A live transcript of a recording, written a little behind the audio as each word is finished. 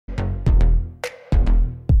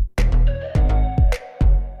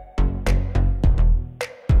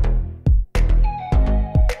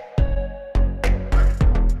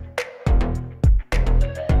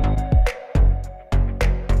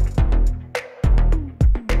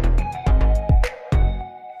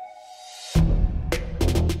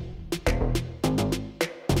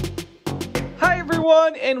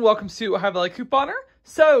everyone, and welcome to High Valley Couponer.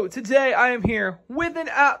 So today I am here with an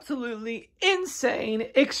absolutely insane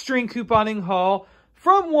extreme couponing haul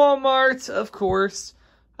from Walmart, of course.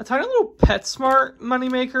 A tiny little Petsmart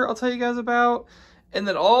moneymaker I'll tell you guys about. And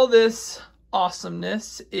then all this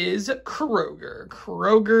awesomeness is Kroger.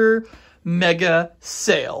 Kroger mega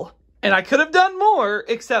sale. And I could have done more,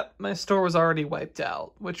 except my store was already wiped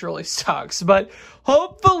out, which really sucks. But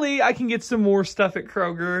hopefully I can get some more stuff at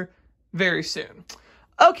Kroger very soon.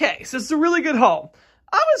 Okay, so it's a really good haul.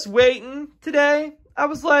 I was waiting today. I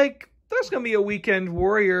was like, there's going to be a Weekend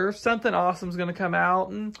Warrior. Something awesome's going to come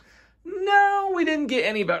out. And no, we didn't get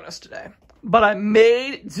any bonus today. But I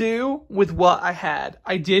made do with what I had.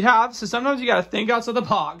 I did have, so sometimes you got to think outside the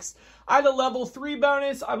box. I had a level 3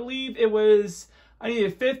 bonus. I believe it was, I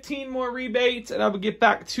needed 15 more rebates and I would get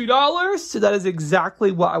back $2. So that is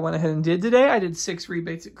exactly what I went ahead and did today. I did 6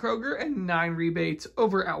 rebates at Kroger and 9 rebates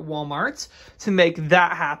over at Walmart to make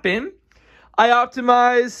that happen. I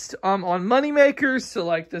optimized on moneymakers, so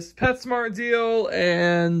like this Petsmart deal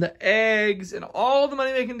and the eggs and all the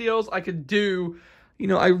money-making deals I could do. You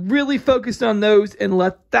know, I really focused on those and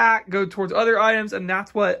let that go towards other items, and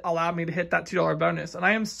that's what allowed me to hit that $2 bonus. And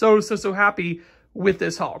I am so happy with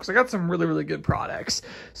this haul because I got some really good products.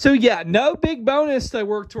 So yeah, no big bonus to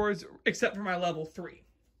work towards except for my level 3.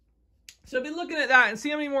 So be looking at that and see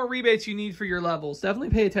how many more rebates you need for your levels. Definitely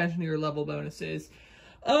pay attention to your level bonuses.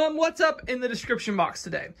 What's up in the description box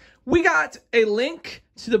today? We got a link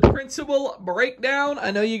to the principal breakdown.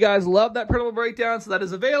 I know you guys love that principal breakdown, so that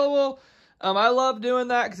is available. I love doing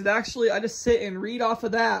that because it actually, I just sit and read off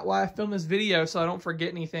of that while I film this video so I don't forget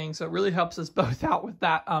anything. So it really helps us both out with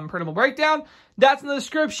that printable breakdown. That's in the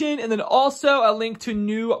description. And then also a link to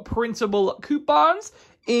new printable coupons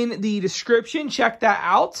in the description. Check that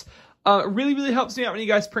out. It really helps me out when you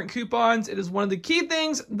guys print coupons. It is one of the key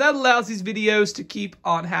things that allows these videos to keep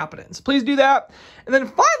on happening. So please do that. And then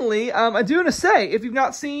finally, I do want to say, if you've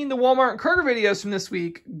not seen the Walmart and Kroger videos from this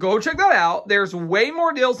week, go check that out. There's way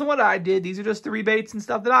more deals than what I did. These are just the rebates and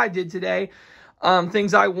stuff that I did today.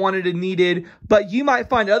 Things I wanted and needed. But you might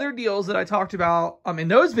find other deals that I talked about in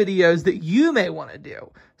those videos that you may want to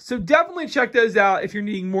do. So definitely check those out if you're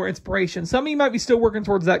needing more inspiration. Some of you might be still working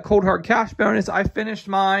towards that cold hard cash bonus. I finished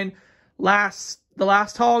mine the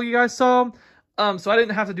last haul you guys saw. So I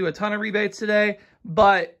didn't have to do a ton of rebates today,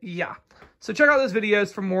 but yeah. So check out those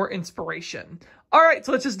videos for more inspiration. All right,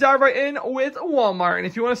 so let's just dive right in with Walmart. And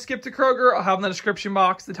if you want to skip to Kroger, I'll have in the description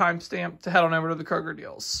box the timestamp to head on over to the Kroger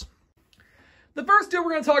deals. The first deal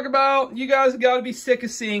we're going to talk about, you guys have got to be sick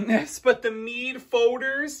of seeing this, but the Mead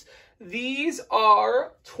folders, these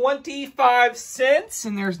are 25 cents,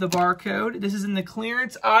 and there's the barcode. This is in the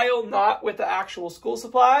clearance aisle, not with the actual school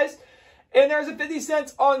supplies. And there's a 50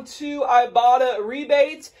 cents on 2 Ibotta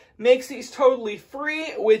rebates. Makes these totally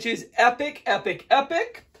free, which is epic.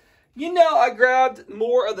 You know, I grabbed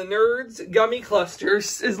more of the Nerds gummy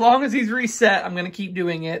clusters. As long as these reset, I'm going to keep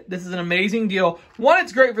doing it. This is an amazing deal. 1,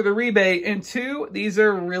 it's great for the rebate. And 2, these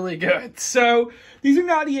are really good. So these are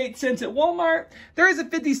 98 cents at Walmart. There is a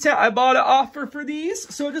 50-cent Ibotta offer for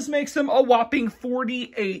these. So it just makes them a whopping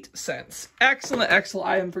 48 cents. Excellent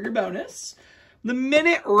item for your bonus. The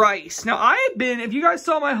Minute Rice. Now, I had been, if you guys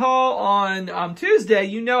saw my haul on Tuesday,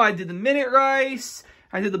 you know I did the Minute Rice.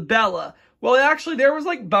 I did the Bella. Well, actually, there was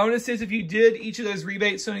like bonuses. If you did each of those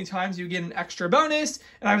rebates so many times, you get an extra bonus.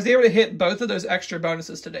 And I was able to hit both of those extra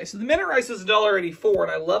bonuses today. So the Minute Rice is $1.84,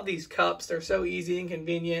 and I love these cups. They're so easy and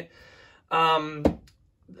convenient.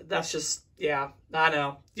 That's just, yeah, I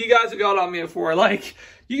know. You guys have got on me before. Like,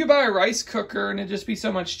 you could buy a rice cooker and it'd just be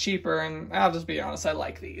so much cheaper. And I'll just be honest, I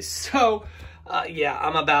like these. So, yeah,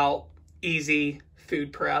 I'm about easy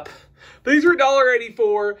food prep. But these were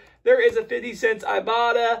 $1.84. There is a 50 cents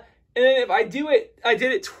Ibotta. And then if I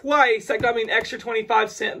did it twice, that got me an extra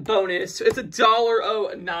 25-cent bonus. So it's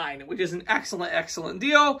 $1.09, which is an excellent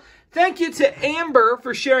deal. Thank you to Amber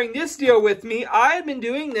for sharing this deal with me. I had been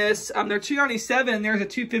doing this. They're $2.97, and there's a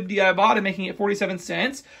 $2.50 Ibotta, making it 47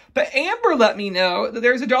 cents. But Amber let me know that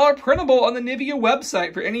there's a $1 printable on the Nivea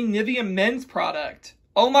website for any Nivea men's product.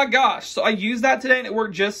 Oh my gosh. So I used that today, and it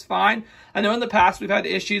worked just fine. I know in the past we've had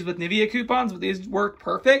issues with Nivea coupons, but these worked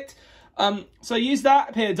perfect. So I used that,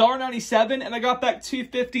 I paid $1.97, and I got back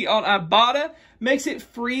 $2.50 on Ibotta. Makes it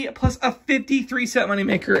free, plus a 53-cent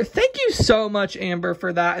moneymaker. Thank you so much, Amber,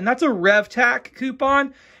 for that. And that's a RevTac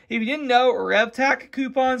coupon. If you didn't know, RevTac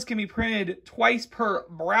coupons can be printed twice per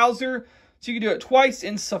browser. So you can do it twice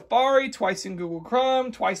in Safari, twice in Google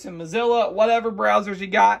Chrome, twice in Mozilla, whatever browsers you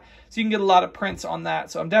got. So you can get a lot of prints on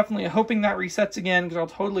that. So I'm definitely hoping that resets again, because I'll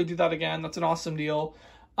totally do that again. That's an awesome deal.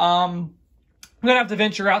 I'm going to have to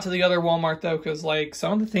venture out to the other Walmart, though, because, like,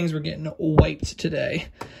 some of the things were getting wiped today.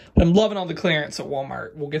 But I'm loving all the clearance at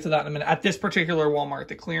Walmart. We'll get to that in a minute. At this particular Walmart,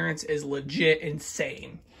 the clearance is legit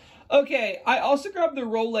insane. Okay, I also grabbed the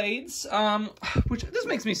Rolaids, which this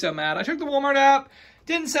makes me so mad. I checked the Walmart app.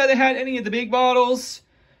 Didn't say they had any of the big bottles.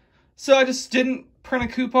 So I just didn't print a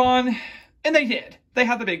coupon. And they did. They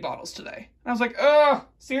had the big bottles today. And I was like, oh,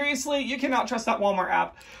 seriously? You cannot trust that Walmart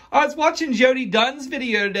app. I was watching Jody Dunn's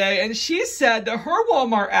video today, and she said that her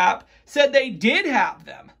Walmart app said they did have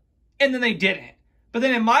them, and then they didn't. But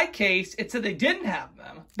then in my case, it said they didn't have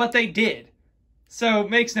them, but they did. So it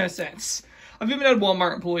makes no sense. I've even had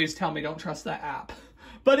Walmart employees tell me don't trust that app.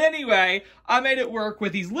 But anyway, I made it work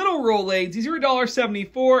with these little Rolaids. These are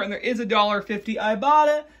 $1.74, and there is $1.50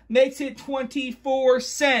 Ibotta. Makes it 24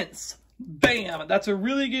 cents. Bam! That's a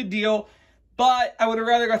really good deal, but I would have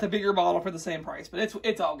rather got the bigger bottle for the same price, but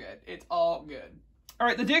it's all good. It's all good. All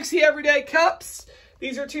right, the Dixie Everyday Cups.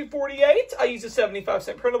 These are $2.48. I used a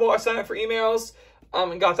 75-cent printable. I signed up for emails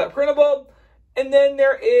and got that printable. And then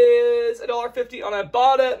there is $1.50 on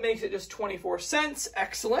Ibotta. Makes it just 24 cents.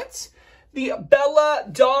 Excellent. The Bella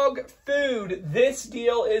Dog Food. This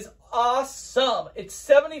deal is awesome. It's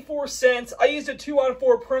 74 cents. I used a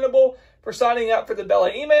 2-on-4 printable for signing up for the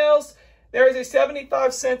Bella emails. There is a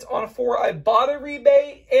 75 cents on 4 Ibotta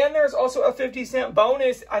rebate, and there's also a 50-cent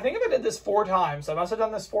bonus. I think if I did this 4 times, I must have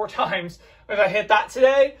done this 4 times if I hit that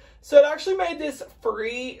today. So it actually made this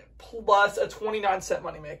free plus a 29-cent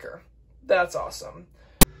moneymaker. That's awesome.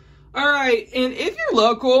 All right, and if you're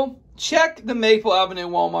local, check the Maple Avenue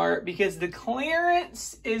Walmart because the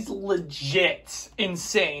clearance is legit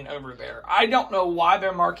insane over there. I don't know why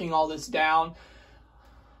they're marking all this down.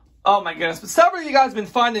 Oh my goodness, but several of you guys have been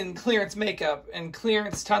finding clearance makeup and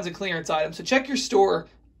tons of clearance items. So check your store.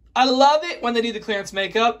 I love it when they do the clearance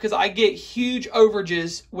makeup because I get huge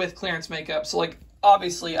overages with clearance makeup. So like,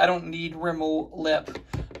 obviously I don't need Rimmel lip,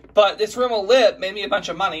 but this Rimmel lip made me a bunch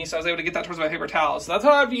of money. So I was able to get that towards my paper towels. So that's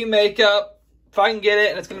how I view makeup. If I can get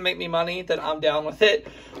it and it's going to make me money, then I'm down with it.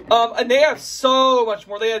 And they have so much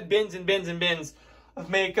more. They had bins and bins and bins of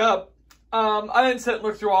makeup. I didn't sit and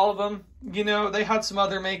look through all of them. You know, they had some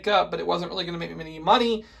other makeup, but it wasn't really going to make me any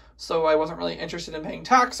money. So I wasn't really interested in paying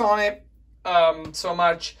tax on it so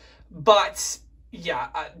much. But yeah,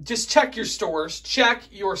 just check your stores. Check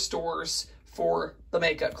your stores for the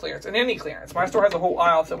makeup clearance and any clearance. My store has a whole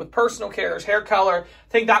aisle filled with personal care. There's hair color. I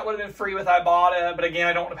think that would have been free with Ibotta, but again,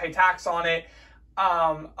 I don't want to pay tax on it.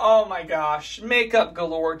 Oh my gosh, makeup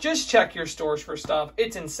galore. Just check your stores for stuff.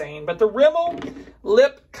 It's insane. But the Rimmel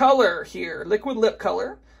lip color here, liquid lip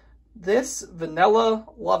color. This Vanilla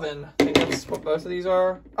Lovin', I think that's what both of these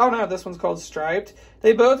are. Oh no, this one's called Striped.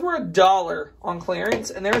 They both were $1 on clearance,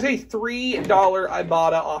 and there's a $3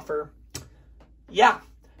 Ibotta offer. Yeah,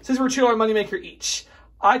 since we're $2 moneymaker each.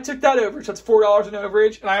 I took that overage, that's $4 in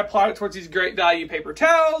overage, and I applied it towards these great value paper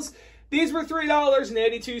towels. These were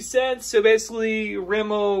 $3.82, so basically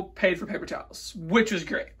Rimmel paid for paper towels, which was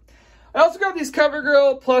great. I also grabbed these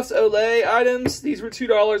CoverGirl plus Olay items. These were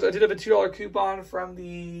 $2. I did have a $2 coupon from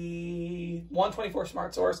the 124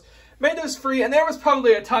 Smart Source. Made those free, and there was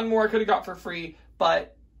probably a ton more I could have got for free,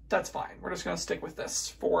 but that's fine. We're just going to stick with this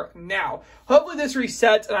for now. Hopefully this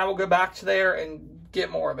resets, and I will go back to there and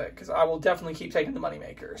get more of it, because I will definitely keep taking the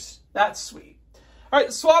moneymakers. That's sweet. All right,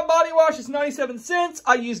 the Swab Body Wash is 97 cents.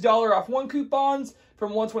 I used $1 off 1 coupons from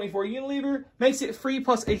 124 Unilever. Makes it free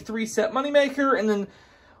plus a 3-cent moneymaker, and then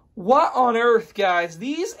what on earth, guys?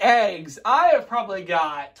 These eggs, I have probably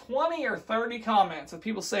got 20 or 30 comments of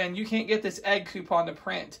people saying you can't get this egg coupon to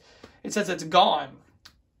print. It says it's gone.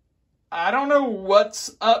 I don't know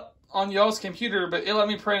what's up on y'all's computer, but it let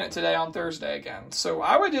me print it today on Thursday again. So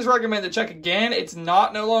I would just recommend to check again. It's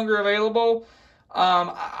not no longer available.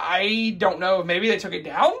 I don't know if maybe they took it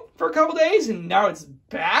down for a couple days and now it's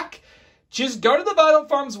back. Just go to the Vital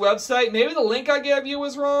Farms website. Maybe the link I gave you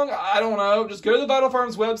was wrong. I don't know. Just go to the Vital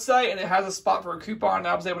Farms website, and it has a spot for a coupon.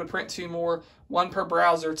 I was able to print 2 more, 1 per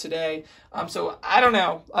browser today. So I don't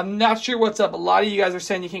know. I'm not sure what's up. A lot of you guys are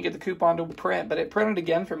saying you can't get the coupon to print, but it printed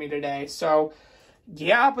again for me today. So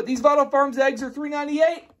yeah, but these Vital Farms eggs are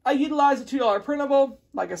 $3.98. I utilized a $2 printable.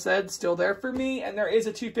 Like I said, still there for me. And there is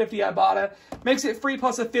a $2.50 Ibotta. Makes it free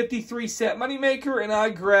plus a 53-cent moneymaker. And I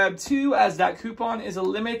grabbed 2 as that coupon is a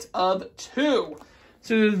limit of 2.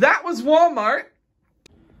 So that was Walmart.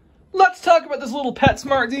 Let's talk about this little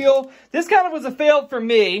Petsmart deal. This kind of was a fail for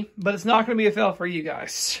me, but it's not going to be a fail for you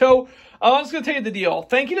guys. So I'm just going to tell you the deal.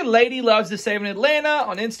 Thank you to Lady Loves to Save in Atlanta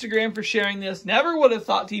on Instagram for sharing this. Never would have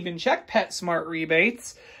thought to even check Petsmart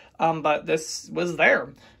rebates, but this was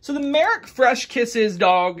there. So the Merrick Fresh Kisses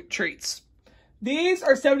dog treats. These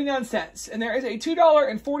are 79 cents, and there is a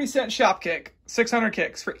 $2.40 Shopkick, 600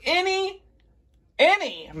 kicks for any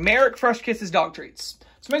Merrick Fresh Kisses dog treats.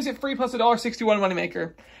 So it makes it free plus a $1.61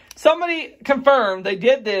 moneymaker. Somebody confirmed they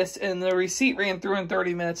did this and the receipt ran through in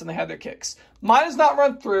 30 minutes and they had their kicks. Mine has not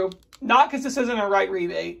run through, not because this isn't a right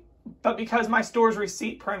rebate, but because my store's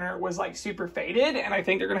receipt printer was like super faded and I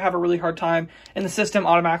think they're going to have a really hard time in the system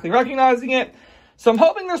automatically recognizing it. So I'm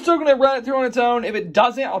hoping they're still going to run it through on its own. If it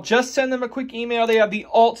doesn't, I'll just send them a quick email. They have the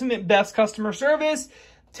ultimate best customer service.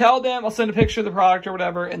 Tell them, I'll send a picture of the product or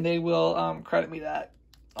whatever, and they will credit me that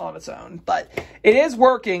on its own. But it is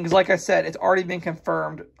working, because like I said, it's already been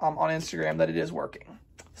confirmed on Instagram that it is working.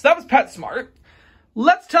 So that was Petsmart.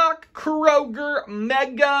 Let's talk Kroger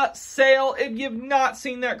mega sale. If you've not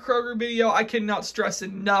seen that Kroger video, I cannot stress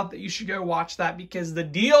enough that you should go watch that because the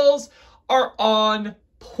deals are on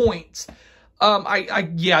point.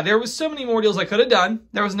 Yeah, there was so many more deals I could have done.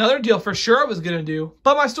 There was another deal for sure I was going to do,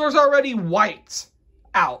 but my store's already wiped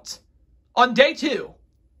out on day 2.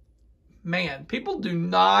 Man, people do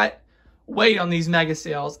not wait on these mega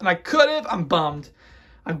sales, and I could have. I'm bummed.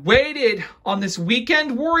 I waited on this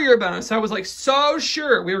Weekend Warrior bonus. I was like so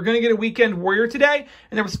sure we were going to get a Weekend Warrior today,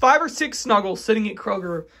 and there was 5 or 6 snuggles sitting at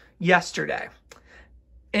Kroger yesterday.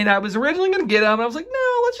 And I was originally going to get them, and I was like,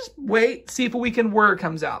 no, let's just wait, see if a Weekend Warrior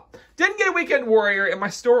comes out. Didn't get a Weekend Warrior, and my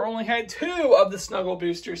store only had 2 of the Snuggle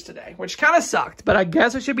boosters today, which kind of sucked, but I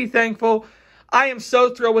guess I should be thankful. I am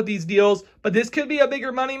so thrilled with these deals, but this could be a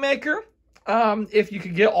bigger moneymaker if you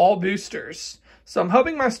could get all boosters. So I'm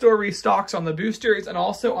hoping my store restocks on the boosters and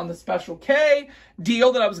also on the Special K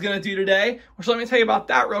deal that I was going to do today, which let me tell you about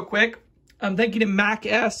that real quick. Thank you to Mac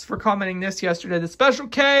S for commenting this yesterday. The Special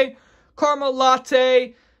K Caramel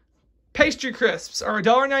Latte Pastry Crisps are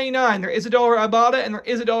 $1.99. There is a $1 Ibotta and there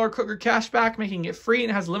is a $1 Kroger cashback, making it free,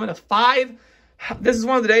 and it has a limit of 5. This is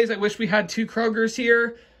one of the days I wish we had 2 Krogers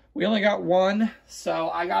here. We only got 1, so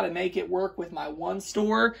I got to make it work with my 1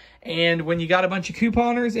 store. And when you got a bunch of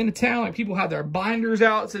couponers into town, like people have their binders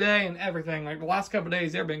out today and everything. Like the last couple of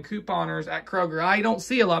days, there have been couponers at Kroger. I don't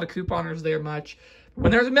see a lot of couponers there much.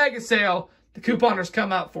 When there's a mega sale, the couponers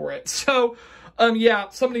come out for it. So, yeah,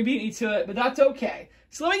 somebody beat me to it, but that's okay.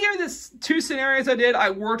 So let me give you this 2 scenarios I did. I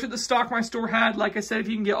worked with the stock my store had. Like I said, if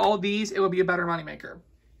you can get all of these, it will be a better moneymaker.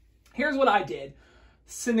 Here's what I did.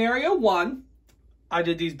 Scenario 1. I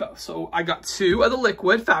did these both. So I got 2 of the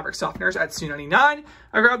liquid fabric softeners at $2.99.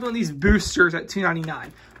 I grabbed one of these boosters at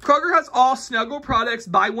 $2.99. Kroger has all Snuggle products,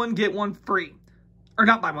 buy 1, get 1 free. Or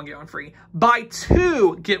not buy 1, get 1 free. Buy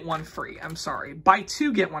 2, get 1 free. I'm sorry. Buy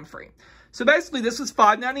 2, get 1 free. So basically this was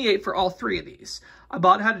 $5.98 for all 3 of these.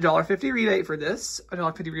 Ibotta had a $1.50 rebate for this, a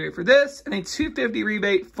 $1.50 rebate for this, and a $2.50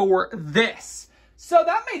 rebate for this. So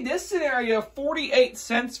that made this scenario 48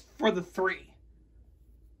 cents for the 3.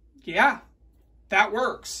 Yeah. That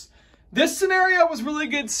works. This scenario was really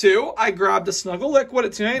good too. I grabbed the Snuggle Liquid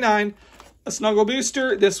at $2.99, a Snuggle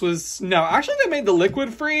Booster. This was, no, actually they made the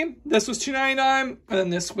liquid free. This was $2.99, and then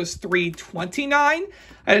this was $3.29. I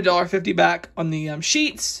had a $1.50 back on the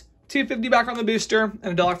sheets, $2.50 back on the booster,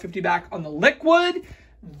 and a $1.50 back on the liquid.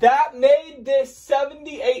 That made this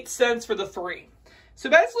 78 cents for the 3. So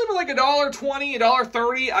basically for like $1.20,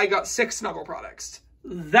 $1.30, I got 6 Snuggle products.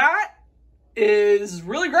 That is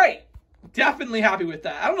really great. Definitely happy with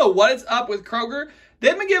that. I don't know what is up with Kroger.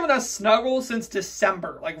 They've been giving us Snuggles since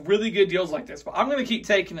December, like really good deals like this, but I'm going to keep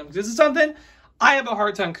taking them because this is something I have a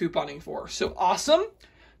hard time couponing for. So awesome.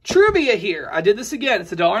 Trivia here. I did this again.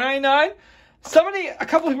 It's $1.99. A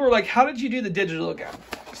couple people were like, how did you do the digital again?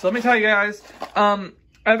 So let me tell you guys, I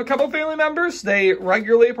have a couple family members. They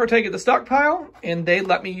regularly partake at the stockpile and they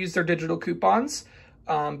let me use their digital coupons.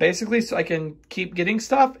 Basically so I can keep getting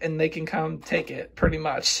stuff and they can come take it pretty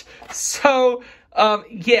much. So,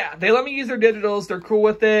 yeah, they let me use their digitals. They're cool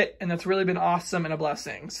with it. And that's really been awesome and a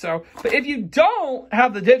blessing. So, but if you don't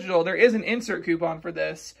have the digital, there is an insert coupon for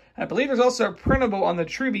this. I believe there's also a printable on the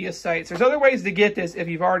Trivia sites. There's other ways to get this if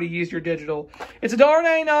you've already used your digital. It's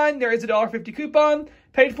 $1.99. There is a $1.50 coupon.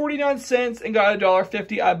 Paid 49 cents and got a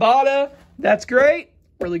 $1.50 Ibotta. That's great.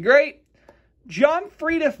 Really great. John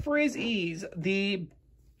Frieda Frizzies, the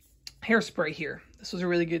hairspray here. This was a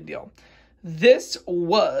really good deal. This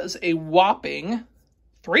was a whopping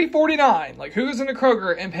 $3.49. Like, who's in a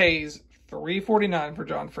Kroger and pays $3.49 for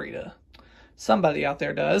John Frieda? Somebody out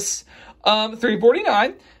there does.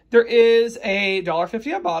 $3.49. There is a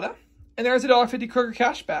 $1.50 Ibotta, and there's a $1.50 Kroger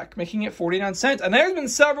cashback, making it 49 cents. And there's been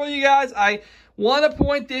several of you guys. I want to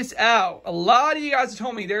point this out. A lot of you guys have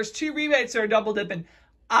told me there's 2 rebates that are double dipping.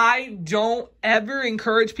 I don't ever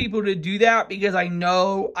encourage people to do that because I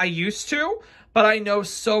know I used to, but I know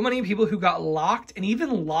so many people who got locked and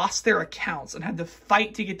even lost their accounts and had to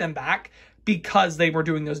fight to get them back because they were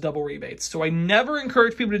doing those double rebates. So I never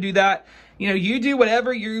encourage people to do that. You know, you do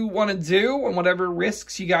whatever you want to do and whatever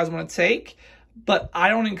risks you guys want to take, but I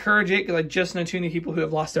don't encourage it because I just know too many people who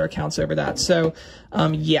have lost their accounts over that. So,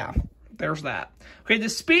 yeah, there's that. Okay, the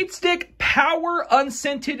Speed Stick Power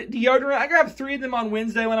Unscented Deodorant. I grabbed 3 of them on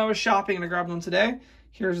Wednesday when I was shopping, and I grabbed one today.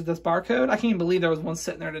 Here's this barcode. I can't even believe there was one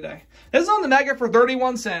sitting there today. This is on the Mega for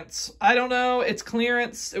 31 cents. I don't know. It's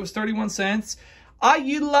clearance. It was 31 cents. I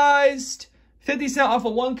utilized 50 cent off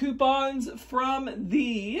of 1 coupons from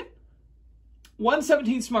the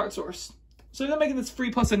 117 Smart Source. So they're making this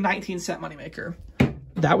free plus a 19 cent moneymaker.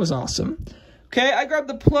 That was awesome. Okay, I grabbed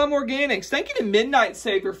the Plum Organics. Thank you to Midnight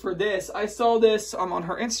Saver for this. I saw this on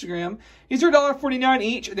her Instagram. These are $1.49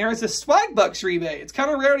 each, and there is a Swag Bucks rebate. It's kind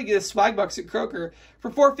of rare to get a Swag Bucks at Kroger for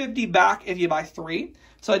 $4.50 back if you buy 3.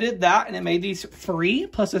 So I did that, and it made these free,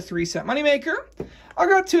 plus a 3 cent moneymaker. I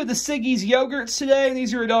got 2 of the Siggy's yogurts today, and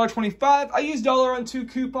these are $1.25. I used $1 on 2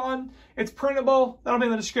 coupon. It's printable. That'll be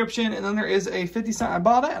in the description. And then there is a 50 cent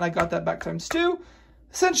Ibotta, and I got that back times 2.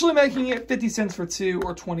 Essentially making it 50 cents for 2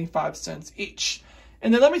 or 25 cents each.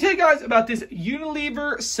 And then let me tell you guys about this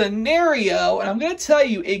Unilever scenario. And I'm going to tell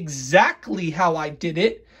you exactly how I did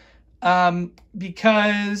it.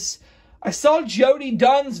 Because I saw Jody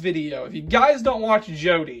Dunn's video. If you guys don't watch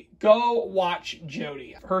Jody, go watch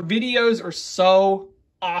Jody. Her videos are so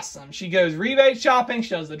awesome. She goes rebate shopping. She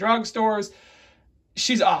does the drugstores.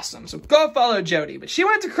 She's awesome. So go follow Jody. But she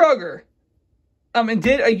went to Kroger and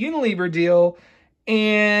did a Unilever deal.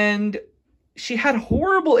 And she had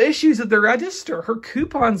horrible issues at the register. Her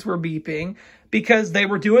coupons were beeping because they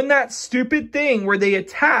were doing that stupid thing where they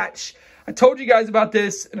attach. I told you guys about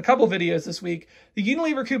this in a couple videos this week. The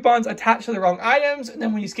Unilever coupons attach to the wrong items, and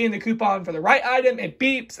then when you scan the coupon for the right item, it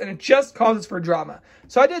beeps, and it just causes for drama.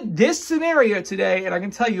 So I did this scenario today, and I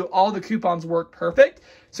can tell you all the coupons work perfect.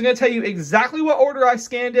 So I'm going to tell you exactly what order I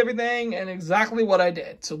scanned everything and exactly what I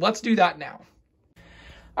did. So let's do that now.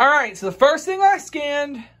 All right, so the first thing I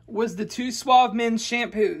scanned was the 2 Suave Men's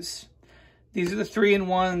shampoos. These are the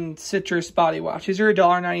 3-in-1 citrus body wash. These are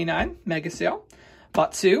 $1.99, mega sale.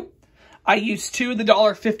 Bought 2. I used 2 of the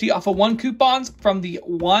 $1.50 off of 1 coupons from the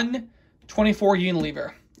 124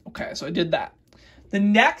 Unilever. Okay, so I did that. The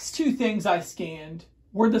next 2 things I scanned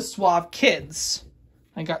were the Suave Kids.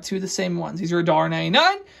 I got 2 of the same ones. These are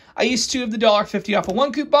 $1.99. I used 2 of the $1.50 off of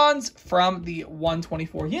 1 coupons from the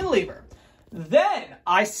 124 Unilever. Then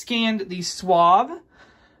I scanned the Suave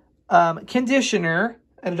conditioner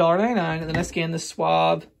at $1.99, and then I scanned the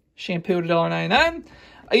Suave shampoo at $1.99.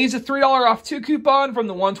 I used a $3 off 2 coupon from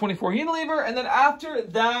the 124 Unilever, and then after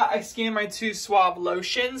that, I scanned my 2 Suave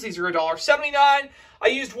lotions. These are $1.79. I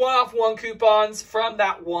used 1 off 1 coupons from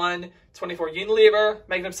that 124 Unilever,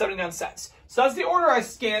 making them 79 cents. So that's the order I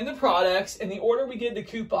scanned the products, and the order we did the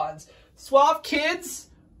coupons. Suave Kids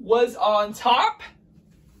was on top.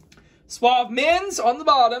 Suave Men's on the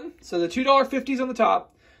bottom, so the $2.50s on the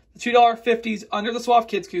top, the $2.50s under the Suave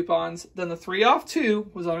Kids coupons, then the 3 off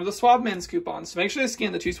 2 was under the Suave Men's coupons. So make sure to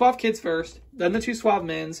scan the 2 Suave Kids first, then the 2 Suave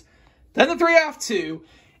Men's, then the 3 off 2,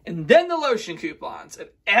 and then the lotion coupons. And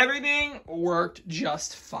everything worked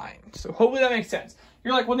just fine. So hopefully that makes sense.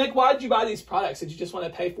 You're like, well, Nick, why did you buy these products? Did you just want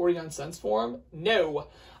to pay 49 cents for them? No.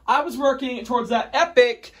 I was working towards that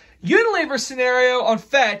epic Unilever scenario on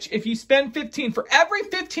Fetch. If you spend 15, for every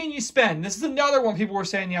 15 you spend, this is another one people were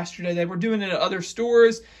saying yesterday. They were doing it at other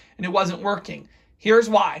stores and it wasn't working. Here's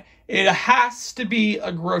why. It has to be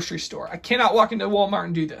a grocery store. I cannot walk into Walmart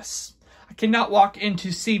and do this. I cannot walk into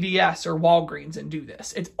CVS or Walgreens and do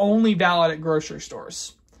this. It's only valid at grocery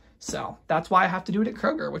stores. So that's why I have to do it at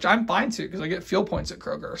Kroger, which I'm fine to because I get fuel points at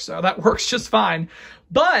Kroger. So that works just fine.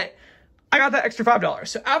 But I got that extra $5.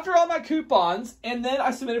 So after all my coupons, and then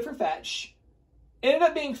I submitted for Fetch, it ended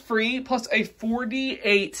up being free plus a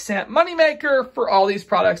 48 cent moneymaker for all these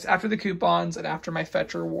products after the coupons and after my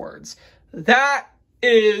Fetch rewards. That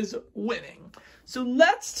is winning. So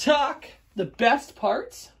let's talk the best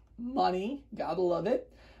parts. Money, gotta love it.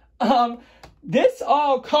 This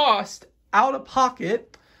all cost out of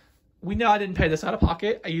pocket. We know I didn't pay this out of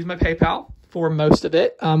pocket. I used my PayPal for most of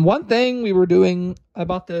it. One thing we were doing, I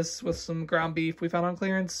bought this with some ground beef we found on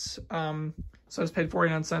clearance. So I just paid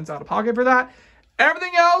 49 cents out of pocket for that.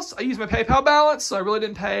 Everything else, I used my PayPal balance, so I really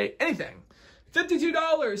didn't pay anything.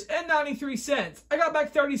 $52.93. I got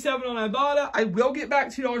back $37 on Ibotta. I will get back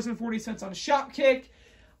 $2.40 on Shopkick.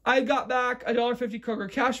 I got back $1.50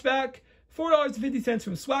 Kroger cashback, $4.50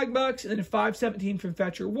 from Swag Bucks, and then $5.17 from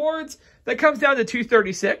Fetch Rewards. That comes down to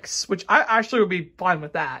 $2.36, which I actually would be fine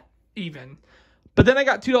with that, even. But then I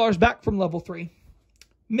got $2 back from level 3.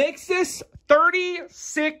 Makes this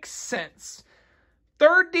 36 cents.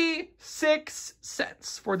 36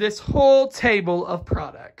 cents for this whole table of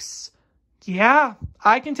products. Yeah,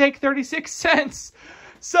 I can take 36 cents.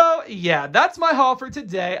 So, yeah, that's my haul for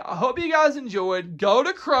today. I hope you guys enjoyed. Go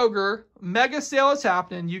to Kroger. Mega sale is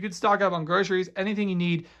happening. You can stock up on groceries, anything you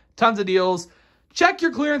need. Tons of deals. Check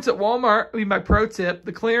your clearance at Walmart. I mean, my pro tip,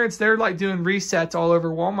 the clearance, they're like doing resets all over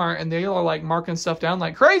Walmart, and they are like marking stuff down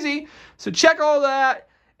like crazy. So check all that.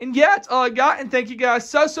 And yeah, that's all I got. And thank you guys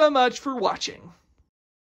so much for watching.